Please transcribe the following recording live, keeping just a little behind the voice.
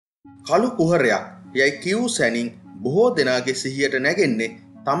කළු කුහරයක් යයි කියූ සැනින් බොහෝ දෙනාගේ සිහියට නැගෙන්නේ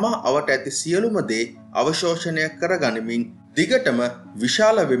තමා අවට ඇති සියලුම දේ අවශෝෂණය කරගනිමින් දිගටම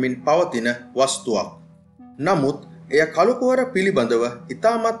විශාල වෙමින් පවතින වස්තුවක්. නමුත් එය කළු කුහර පිළිබඳව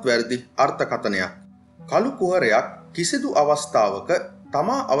ඉතාමත් වැරදි අර්ථකථනයක්. කළු කුහරයක් කිසිදු අවස්ථාවක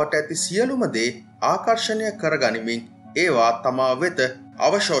තමා අවට ඇති සියලුම දේ ආකර්ෂණය කරගනිමින් ඒවා තමා වෙත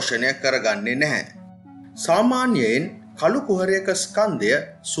අවශෝෂණය කරගන්නේ නැහැ. සාමාන්‍යයෙන් කළු කුහරයක ස්කන්ධය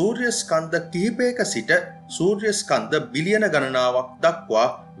සූර්ය ස්කන්ධ කිහිපයක සිට සූර්ය ස්කන්ධ බිලියන ගණනාවක් දක්වා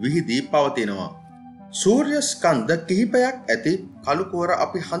විහිදී පවතිනවා. සූර්ය ස්කන්ධ කිහිපයක් ඇති කළු කුහර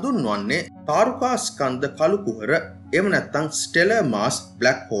අපි හඳුන්වන්නේ තාරුකා ස්කන්ධ කළු කුහර එහෙම නැත්නම් ස්ටෙලර් මාස්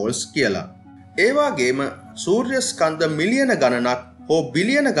බ්ලැක් හෝල්ස් කියලා. ඒ වගේම සූර්ය ස්කන්ධ මිලියන ගණනක් හෝ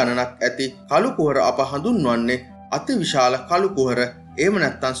බිලියන ගණනක් ඇති කළු කුහර අප හඳුන්වන්නේ අතිවිශාල කළු කුහර එහෙම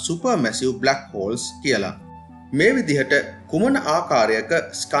නැත්නම් සුපර්මැසිව් බ්ලැක් හෝල්ස් කියලා. මේ විදිහට කුමන ආකාරයක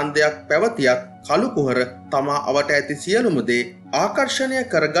ස්කන්ධයක් පැවතියත් කළු කුහර තමා අවට ඇති සියලුම දේ ආකර්ෂණය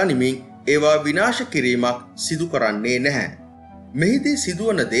කර ගනිමින් ඒවා විනාශ කිරීමක් සිදු කරන්නේ නැහැ. මෙහිදී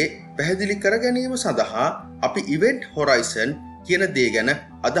සිදුවන දේ පැහැදිලි කර ගැනීම සඳහා අපි ඉවෙන්ට් හොරයිසන් කියන දේ ගැන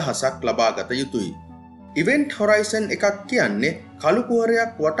අදහසක් ලබා ගත යුතුයි. ඉවෙන්ට් හොරයිසන් එකක් කියන්නේ කළු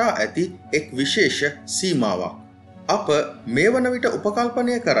කුහරයක් වටා ඇති එක් විශේෂ සීමාවක්. අප මේ වන විට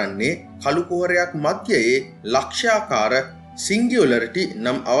උපකල්පනය කරන්නේ කළු කුහරයක් මධ්‍යයේ ලක්ෂ්‍යාකාර සිංගියුලරිටි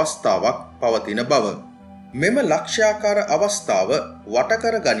නම් අවස්ථාවක් පවතින බව. මෙම ලක්ෂ්‍යාකාර අවස්ථාව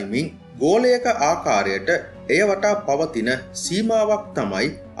වටකර ගනිමින් ගෝලයක ආකාරයට එය වටා පවතින සීමාවක් තමයි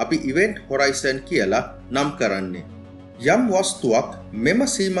අපි ඉවෙන්ට් හොරයිසන් කියලා නම් කරන්නේ. යම් වස්තුවක් මෙම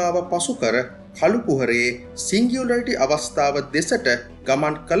සීමාව පසු කර කළු කුහරයේ සිංගියුලරිටි අවස්ථාව දෙසට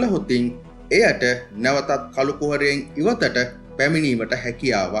ගමන් කළහොතින් එයට නැවතත් කළු කුහරයෙන් ඉවතට පැමිණීමට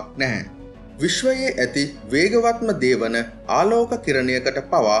හැකියාවක් නැහැ. විශ්වයේ ඇති වේගවත්ම දේ වන ආලෝක කිරණයකට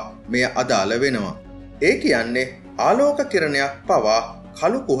පවා මෙය අදාළ වෙනවා. ඒ කියන්නේ ආලෝක කිරණයක් පවා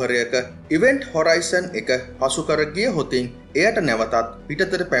කළු කුහරයක ඉවෙන්ට් හොරයිසන් එක පසු කර ගිය හොතින් එයට නැවතත්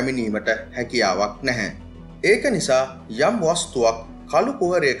පිටතට පැමිණීමට හැකියාවක් නැහැ. ඒක නිසා යම් වස්තුවක් කළු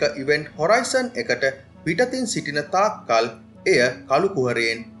කුහරයක ඉවෙන්ට් හොරයිසන් එකට පිටතින් සිටින තාක්කල් එය කළු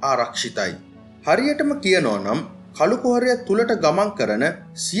කුහරයෙන් ආරක්ෂිතයි. හරියටම කියනෝ නම් කළු කුහරය තුලට ගමන් කරන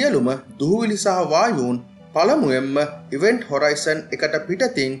සියලුම දුහවිලි සහ වායූන් පළමුවෙන්ම ඉවෙන්ට් හොරයිසන් එකට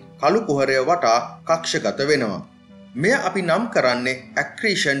පිටතින් කළු කුහරය වටා කක්ෂගත වෙනවා. මෙය අපි නම් කරන්නේ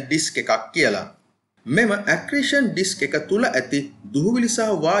accretion disk එකක් කියලා. මෙම accretion disk එක තුල ඇති දුහවිලි සහ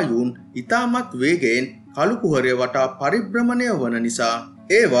වායූන් ඉතාමත් වේගයෙන් කළු කුහරය වටා පරිභ්‍රමණය වන නිසා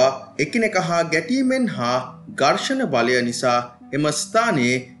ඒවා එකිනෙක හා ගැටීමෙන් හා ඝර්ෂණ බලය නිසා එම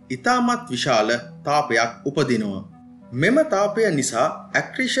ස්ථානයේ ඉතාමත් විශාල තාපයක් උපදිනවා. මෙම තාපය නිසා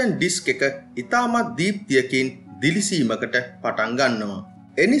accretion disk එක ඉතාමත් දීප්තියකින් දිලිසීමකට පටන් ගන්නවා.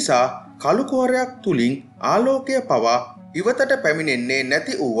 එනිසා කළු කුහරයක් තුලින් ආලෝකය පවා ඉවතට පැමිණෙන්නේ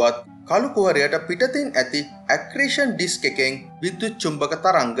නැති වුවත් කළු කුහරයට පිටතින් ඇති accretion disk එකෙන් විද්‍යුත් චුම්බක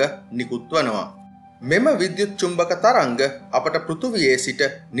තරංග නිකුත් වනවා. මෙම විද්‍යුත් චුම්බක තරංග අපට පෘථුවියේ සිට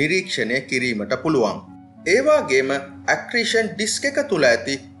නිරීක්ෂණය කිරීමට පුළුවන්. ඒ වගේම accretion disk එක තුල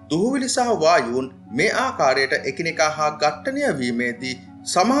ඇති දුහවිලි සහ වායූන් මේ ආකාරයට එකිනෙකා හා ඝට්ටනය වීමේදී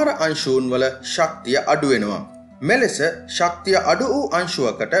සමහර අංශූන් වල ශක්තිය අඩු වෙනවා. මෙලෙස ශක්තිය අඩු වූ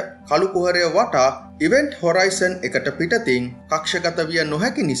අංශුවකට කළු කුහරය වටා ඉවෙන්ට් හොරයිසන් එකට පිටතින් කක්ෂගත විය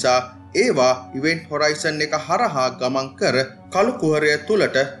නොහැකි නිසා ඒවා ඉවෙන්ට් හොරයිසන් එක හරහා ගමන් කර කළු කුහරය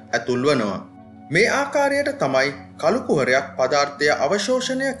තුලට ඇතුල් වෙනවා. මේ ආකාරයට තමයි කළු කුහරයක් පදාර්ථය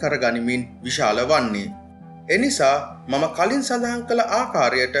අවශෝෂණය කරගනිමින් විශාල වන්නේ. එනිසා මම කලින් සඳහන් කළ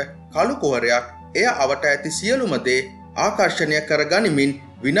ආකාරයට කළු කුහරයක් එය අවට ඇති සියලුම දේ ආකර්ෂණය කරගනිමින්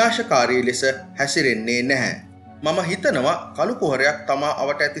විනාශකාරී ලෙස හැසිරෙන්නේ නැහැ. මම හිතනවා කළු කුහරයක් තමා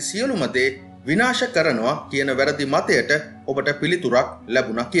අවට ඇති සියලුම දේ විනාශ කරනවා කියන වැරදි මතයට ඔබට පිළිතුරක්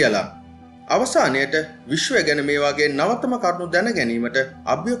ලැබුණා කියලා. අවසානයේට විශ්වය ගැන මේ වගේ නවතම කරුණු දැන ගැනීමට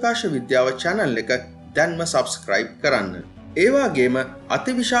අභ්‍යවකාශ විද්‍යාව channel එක දැන්ම subscribe කරන්න. ඒ වගේම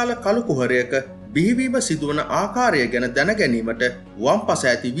අතිවිශාල කළු කුහරයක බිහිවීම සිදුවන ආකාරය ගැන දැන ගැනීමට වම්පස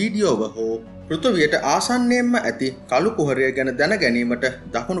ඇති වීඩියෝව හෝ පෘථිවියට ආසන්නයෙන්ම ඇති කළු කුහරය ගැන දැන ගැනීමට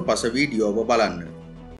දකුණු පස වීඩියෝව බලන්න.